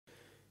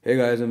Hey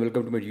guys, and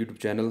welcome to my YouTube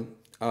channel.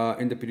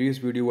 In the previous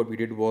video, what we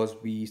did was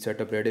we set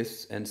up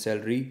Redis and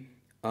Celery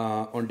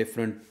on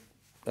different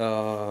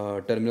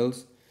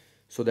terminals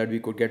so that we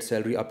could get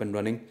Celery up and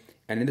running.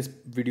 And in this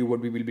video, what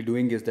we will be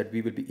doing is that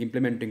we will be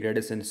implementing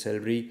Redis and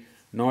Celery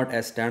not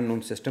as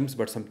standalone systems,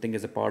 but something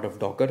as a part of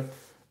Docker.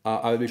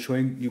 I will be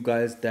showing you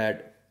guys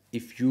that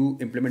if you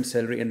implement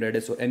Celery and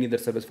Redis or any other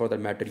service for that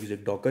matter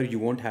using Docker, you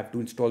won't have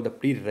to install the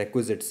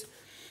prerequisites.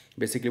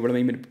 Basically, what I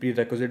mean by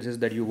prerequisites is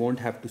that you won't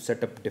have to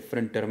set up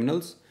different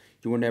terminals.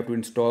 You won't have to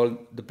install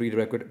the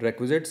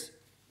prerequisites.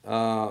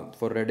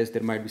 For Redis,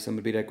 there might be some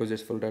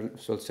prerequisites.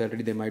 For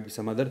Celery, there might be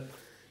some other.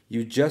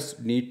 You just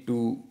need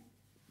to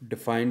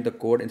define the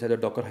code inside the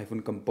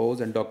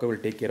docker-compose, and Docker will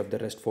take care of the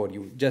rest for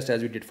you, just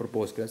as we did for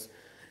PostGres.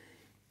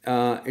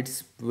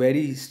 It's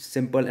very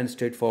simple and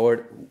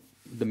straightforward.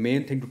 The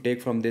main thing to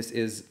take from this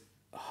is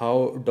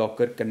how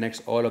Docker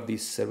connects all of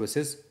these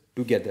services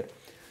together.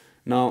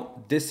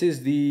 Now, this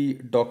is the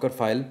Docker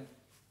file,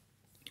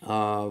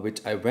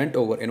 which I went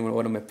over in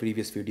one of my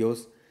previous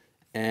videos,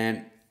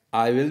 and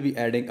I will be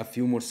adding a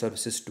few more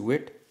services to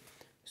it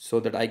so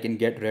that I can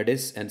get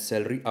Redis and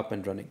Celery up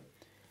and running.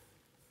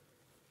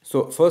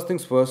 So first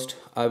things first,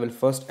 I will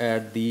first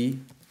add the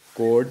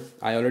code.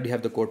 I already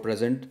have the code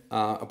present,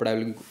 but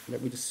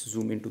let me just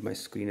zoom into my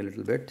screen a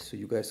little bit so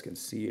you guys can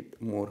see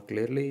it more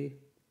clearly.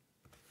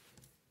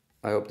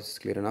 I hope this is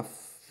clear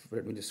enough.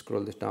 Let me just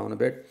scroll this down a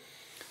bit.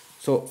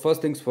 So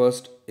first things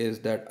first is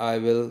that I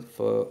will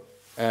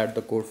add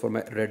the code for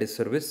my Redis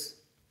service,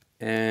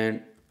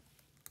 and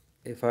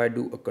if I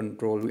do a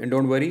control V, and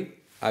don't worry,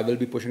 I will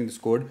be pushing this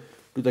code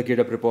to the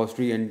GitHub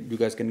repository and you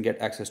guys can get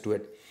access to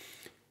it.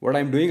 What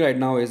I'm doing right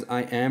now is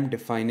I am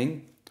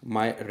defining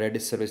my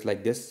Redis service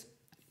like this.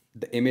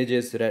 The image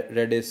is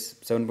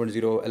Redis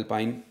 7.0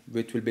 Alpine,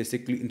 which will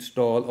basically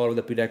install all of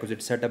the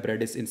prerequisites, set up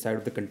Redis inside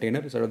of the container,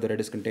 inside of the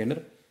Redis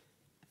container.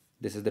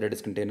 This is the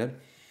Redis container.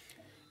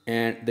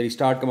 And the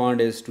restart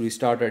command is to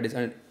restart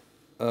Redis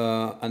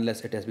unless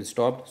it has been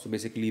stopped. So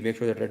basically make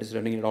sure that Redis is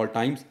running at all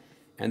times.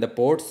 And the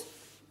ports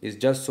is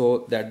just so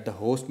that the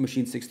host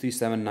machine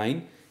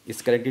 6379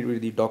 is connected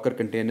with the Docker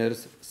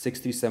containers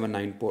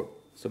 6379 port.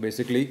 So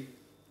basically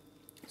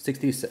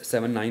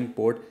 6379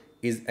 port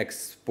is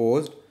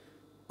exposed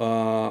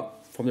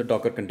from the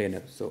Docker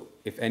container. So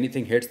if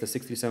anything hits the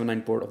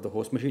 6379 port of the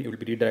host machine, it will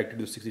be redirected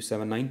to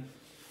 6379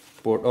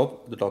 port of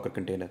the Docker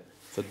container.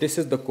 So this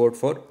is the code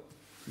for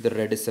the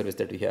Redis service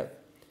that we have.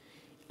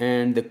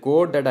 And the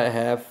code that I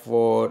have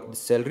for the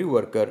Celery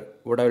worker,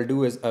 what I will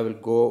do is I will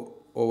go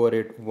over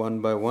it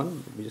one by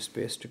one. Let me just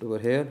paste it over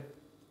here.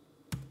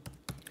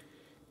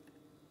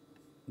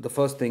 The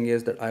first thing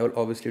is that I will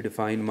obviously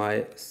define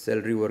my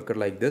Celery worker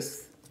like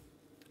this.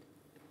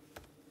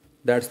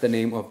 That's the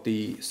name of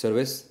the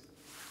service.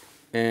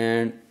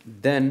 And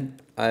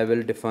then I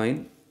will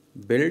define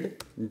build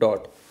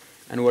dot.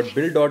 And what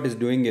build dot is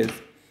doing is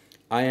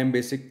I am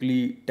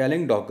basically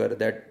telling Docker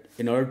that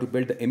in order to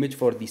build the image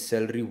for the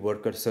Celery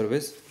worker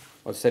service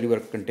or Celery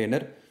worker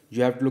container,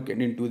 you have to look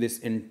into this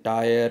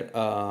entire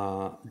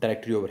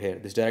directory over here.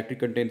 This directory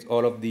contains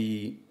all of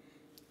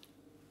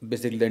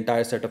basically the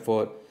entire setup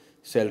for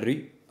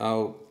Celery,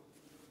 the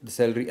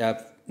Celery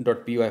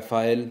app.py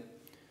file,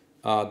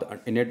 the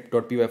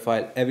init.py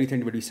file,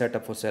 everything will be set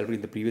up for Celery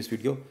in the previous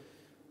video.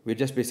 We're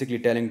just basically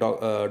telling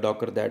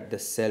Docker that the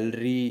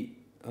Celery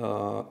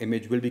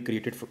image will be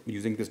created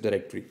using this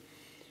directory.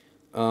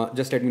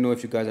 Just let me know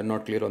if you guys are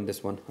not clear on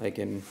this one. I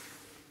can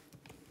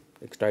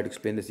try to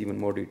explain this even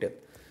more detail.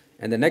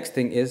 And the next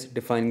thing is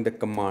defining the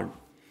command.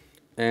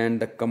 And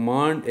the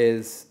command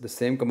is the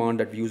same command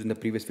that we used in the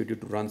previous video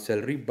to run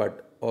Celery,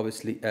 but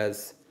obviously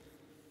as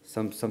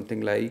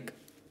something like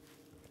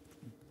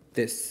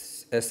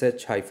this: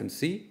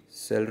 sh-c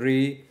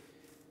Celery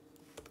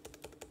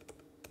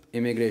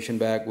immigration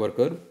bag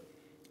worker,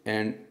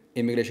 and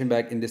immigration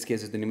bag in this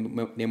case is the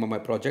name of my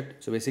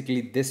project. So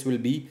basically this will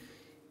be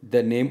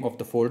the name of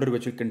the folder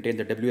which will contain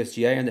the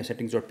WSGI and the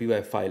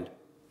settings.py file.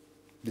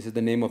 This is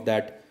the name of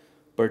that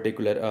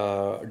particular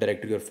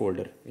directory or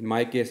folder. In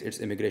my case, it's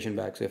immigration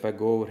bag. So if I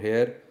go over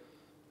here,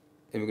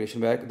 immigration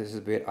bag, this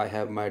is where I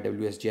have my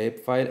WSGI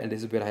file, and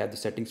this is where I have the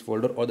settings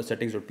folder or the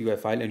settings.py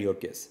file in your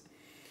case.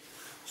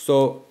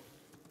 So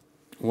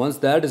once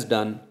that is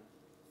done,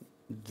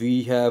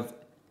 we have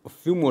a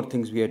few more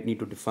things we need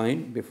to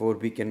define before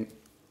we can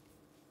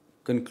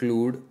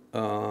conclude.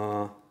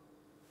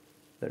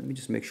 Let me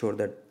just make sure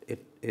that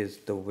it is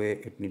the way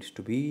it needs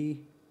to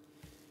be.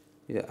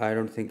 Yeah, I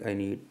don't think I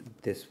need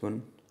this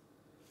one.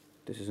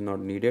 This is not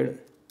needed.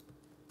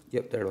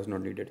 Yep, that was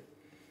not needed.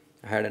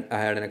 I had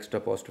an extra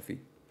apostrophe.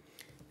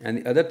 And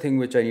the other thing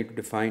which I need to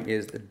define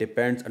is the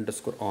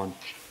depends_on.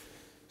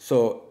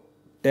 So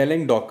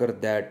telling Docker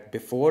that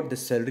before the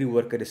Celery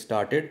worker is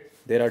started,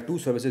 there are two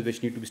services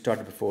which need to be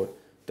started before.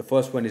 The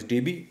first one is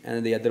DB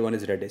and the other one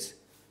is Redis.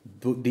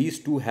 These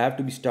two have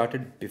to be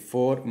started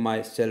before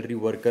my Celery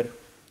worker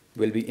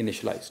will be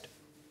initialized.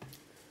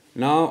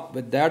 Now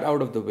with that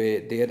out of the way,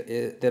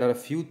 there are a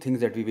few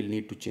things that we will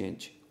need to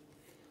change.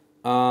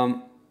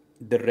 The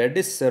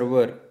Redis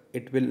server,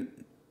 it will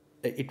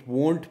it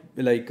won't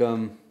like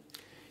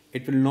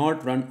it will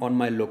not run on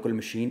my local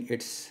machine.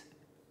 It's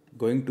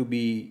going to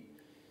be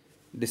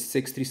this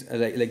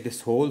 63 like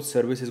this whole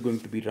service is going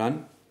to be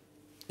run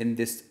in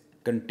this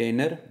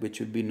container which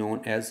will be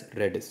known as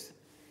Redis.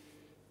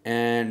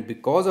 And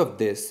because of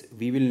this,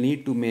 we will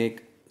need to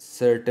make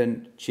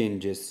certain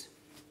changes.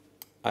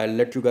 I'll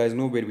let you guys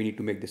know where we need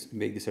to make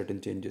the certain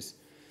changes.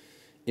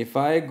 If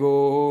I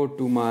go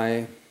to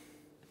my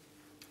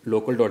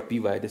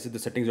local.py, this is the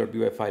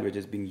settings.py file which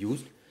is being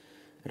used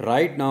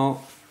right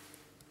now.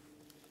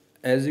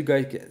 As you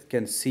guys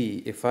can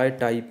see, if I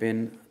type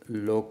in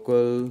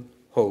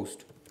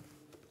localhost,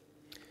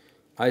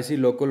 I see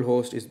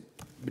localhost is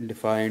been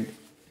defined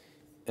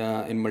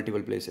in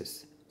multiple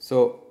places.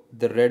 So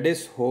the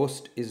Redis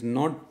host is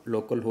not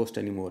localhost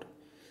anymore.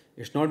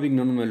 It's not being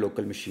run on my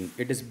local machine.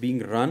 It is being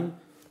run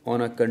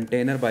on a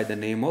container by the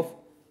name of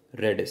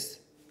Redis.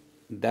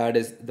 That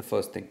is the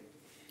first thing.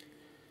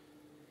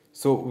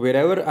 So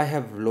wherever I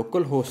have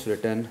localhost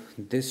written,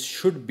 this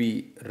should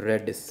be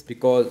Redis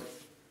because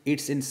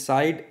it's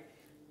inside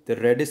the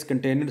Redis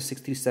container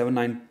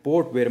 6379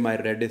 port where my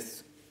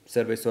Redis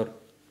service or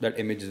that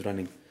image is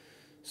running.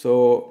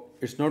 So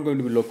it's not going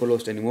to be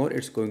localhost anymore.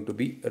 It's going to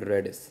be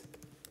Redis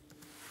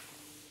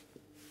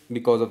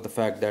because of the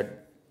fact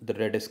that the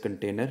Redis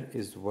container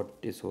is what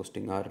is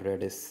hosting our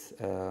Redis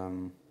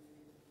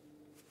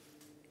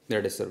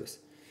Redis service.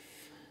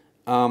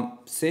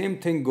 Same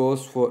thing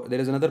goes for, there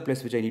is another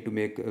place which I need to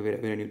make where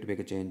I need to make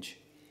a change.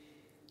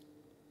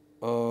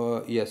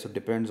 Yeah, so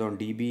depends on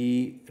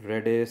DB,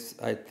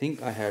 Redis. I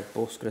think I had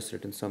PostGres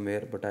written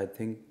somewhere, but I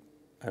think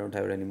I don't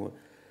have it anymore.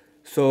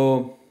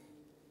 So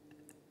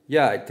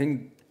yeah, I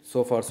think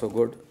so far so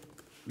good.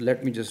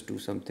 Let me just do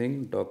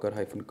something,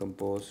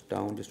 docker-compose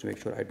down just to make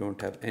sure I don't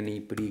have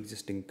any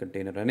pre-existing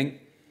container running.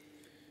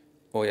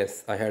 Oh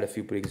yes, I had a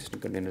few pre-existing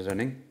containers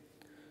running.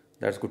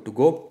 That's good to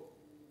go.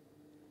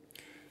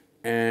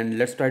 And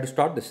let's try to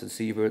start this and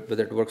see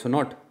whether it works or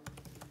not.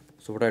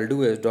 So what I'll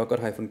do is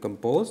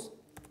docker-compose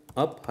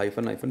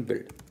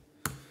up-build.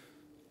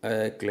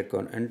 I click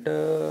on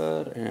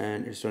enter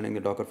and it's running the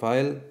Docker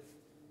file.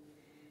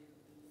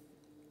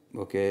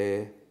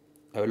 Okay,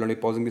 I will only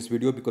pausing this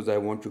video because I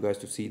want you guys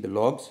to see the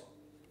logs.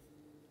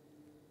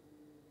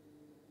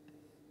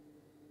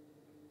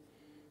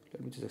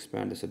 Let me just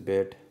expand this a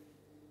bit.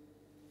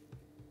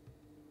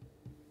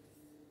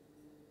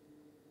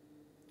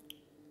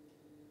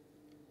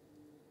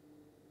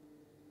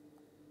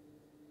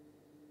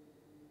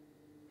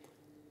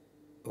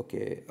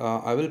 Okay,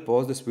 I will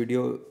pause this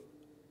video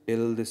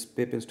till this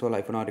pip install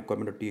 -r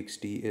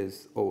requirement.txt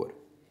is over.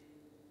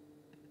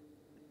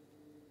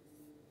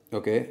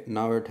 Okay,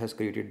 now it has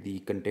created the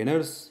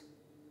containers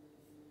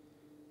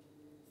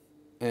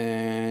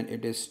and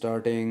it is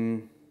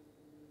starting.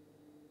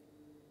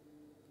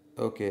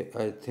 Okay,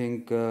 I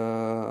think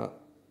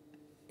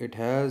it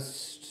has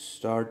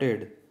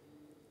started.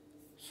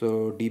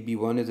 So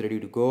DB1 is ready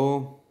to go.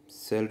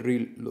 Celery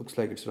looks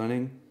like it's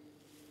running.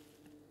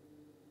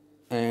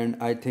 And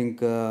I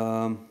think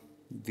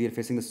we are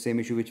facing the same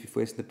issue which we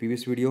faced in the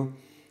previous video,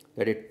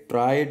 that it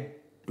tried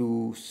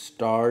to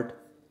start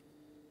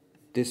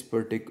this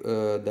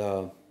particular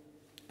the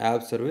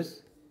app service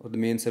or the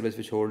main service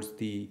which holds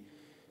the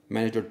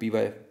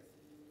manage.py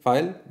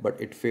file, but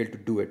it failed to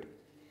do it.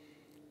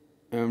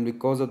 And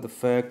because of the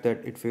fact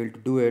that it failed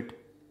to do it,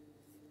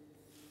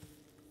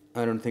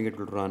 I don't think it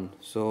will run.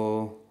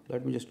 So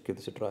let me just give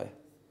this a try.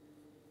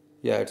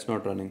 Yeah, it's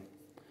not running.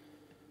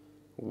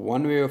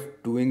 One way of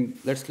doing,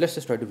 let's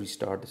just try to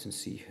restart this and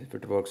see if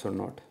it works or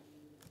not.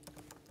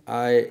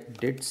 I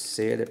did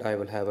say that I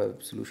will have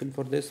a solution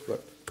for this,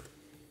 but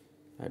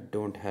I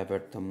don't have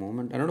at the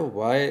moment. I don't know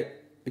why,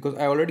 because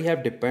I already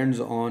have depends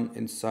on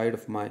inside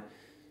of my,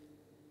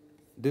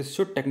 this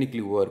should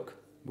technically work.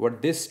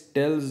 What this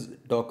tells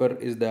Docker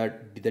is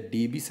that the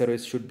DB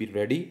service should be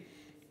ready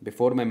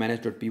before my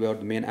manage.py or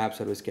the main app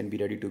service can be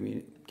ready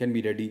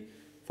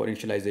for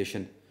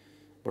initialization.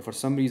 But for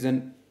some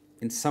reason,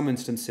 in some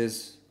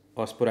instances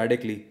or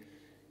sporadically,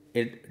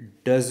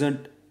 it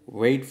doesn't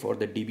wait for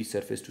the DB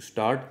service to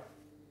start.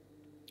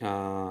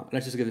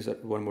 Let's just give this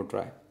one more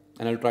try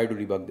and I'll try to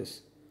debug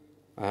this.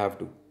 I have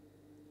to.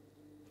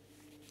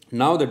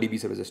 Now the DB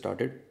service has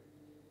started.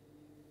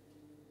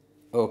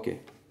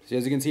 Okay, so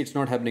as you can see, it's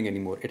not happening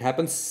anymore. It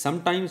happens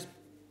sometimes,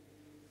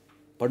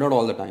 but not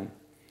all the time.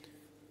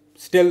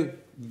 Still,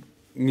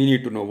 we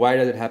need to know why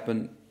does it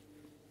happen.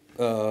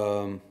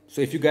 So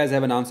if you guys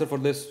have an answer for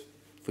this,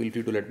 feel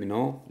free to let me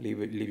know.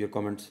 Leave your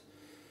comments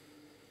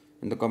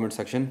in the comment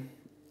section.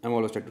 I'm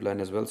always trying to learn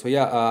as well. So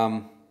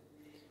yeah,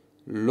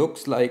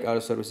 looks like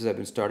our services have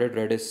been started.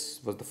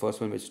 Redis was the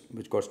first one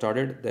which got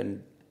started,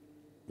 then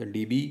the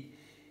DB,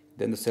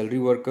 then the Celery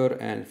worker,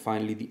 and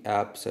finally the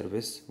app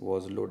service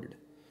was loaded.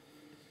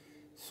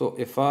 So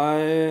if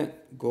I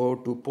go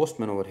to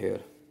Postman over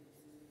here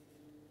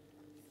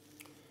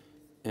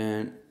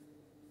and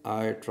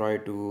I try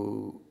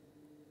to,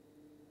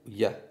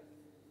 yeah,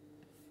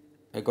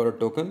 I got a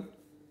token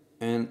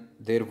and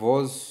there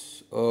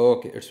was,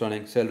 okay, it's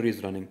running, Celery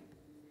is running.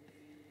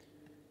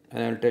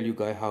 and I'll tell you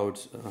guys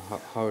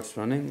how it's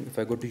running. If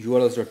I go to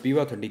urls.py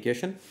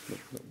authentication,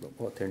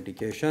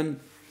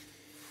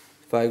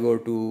 if I go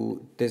to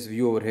this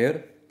view over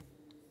here,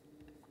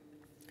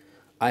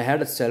 I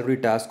had a Celery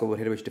task over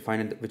here which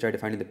I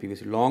defined in the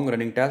previous long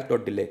running task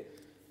dot delay,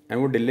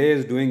 and what delay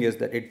is doing is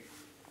that it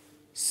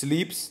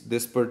sleeps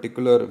this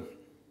particular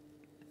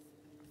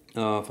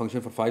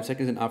function for 5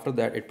 seconds, and after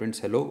that it prints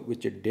hello,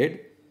 which it did,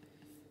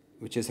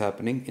 which is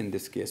happening in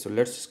this case. So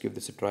let's just give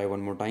this a try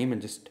one more time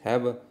and just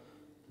have a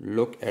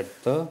look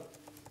at the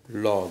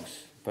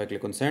logs. If I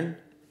click on send,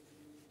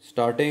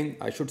 starting,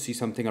 I should see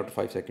something after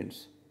 5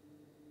 seconds,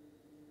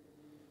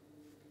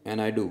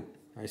 and I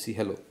see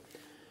hello.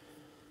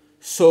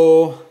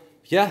 So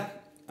yeah,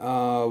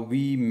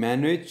 we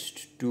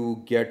managed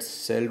to get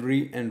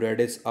Celery and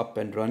Redis up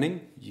and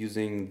running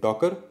using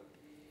Docker.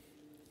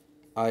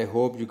 I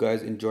hope you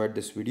guys enjoyed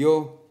this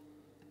video.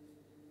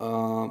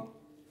 To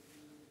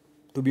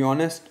be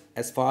honest,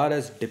 as far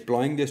as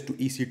deploying this to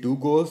EC2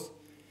 goes,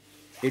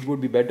 it would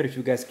be better if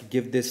you guys could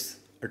give this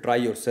a try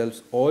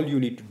yourselves. All you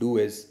need to do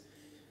is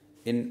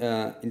in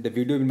the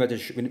video in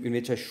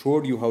which I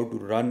showed you how to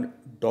run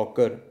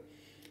Docker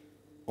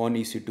on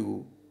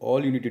EC2,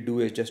 all you need to do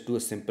is just do a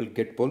simple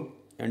git pull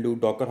and do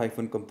docker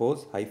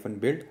 -compose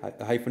 -build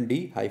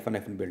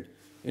 -d -build.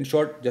 In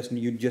short,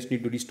 you just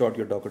need to restart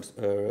your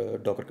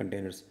Docker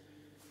containers.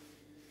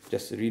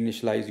 Just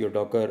reinitialize your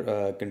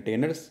Docker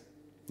containers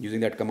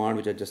using that command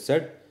which I just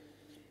said,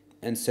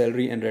 and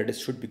Celery and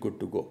Redis should be good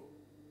to go.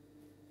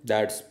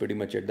 That's pretty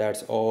much it.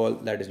 That's all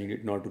that is needed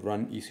in order to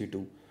run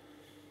EC2.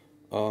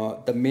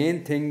 The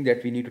main thing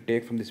that we need to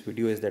take from this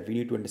video is that we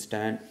need to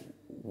understand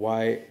why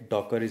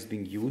Docker is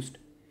being used,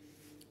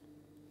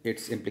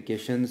 its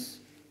implications,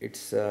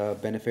 its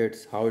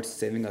benefits, how it's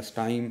saving us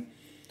time,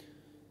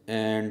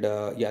 and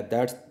yeah,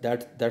 that's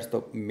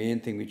the main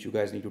thing which you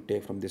guys need to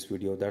take from this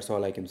video. That's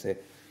all I can say.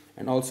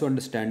 And also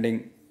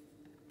understanding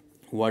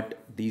what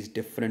these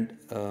different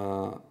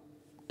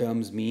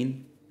terms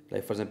mean,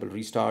 like for example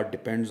restart,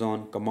 depends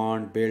on,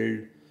 command,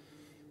 build,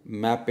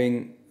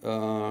 mapping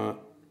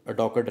a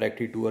Docker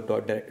directory to a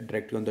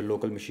directory on the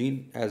local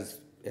machine as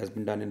has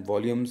been done in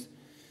volumes,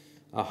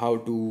 how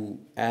to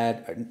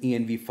add an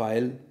env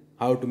file,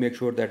 how to make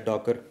sure that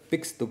Docker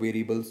picks the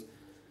variables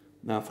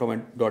from a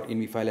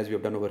 .env file as we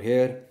have done over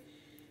here,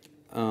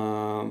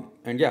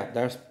 and yeah,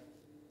 that's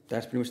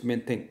pretty much the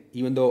main thing.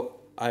 Even though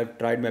I've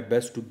tried my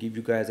best to give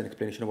you guys an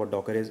explanation of what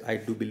Docker is, I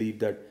do believe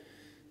that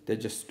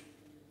there's just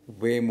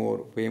way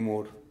more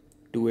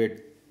to it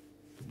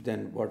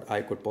than what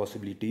I could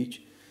possibly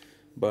teach.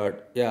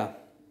 But yeah,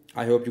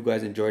 I hope you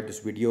guys enjoyed this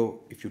video.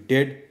 If you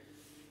did,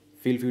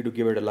 feel free to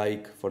give it a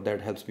like, for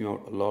that helps me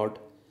out a lot.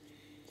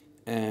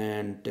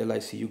 And till I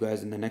see you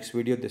guys in the next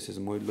video, this is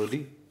Mohit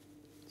Lodi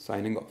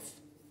signing off.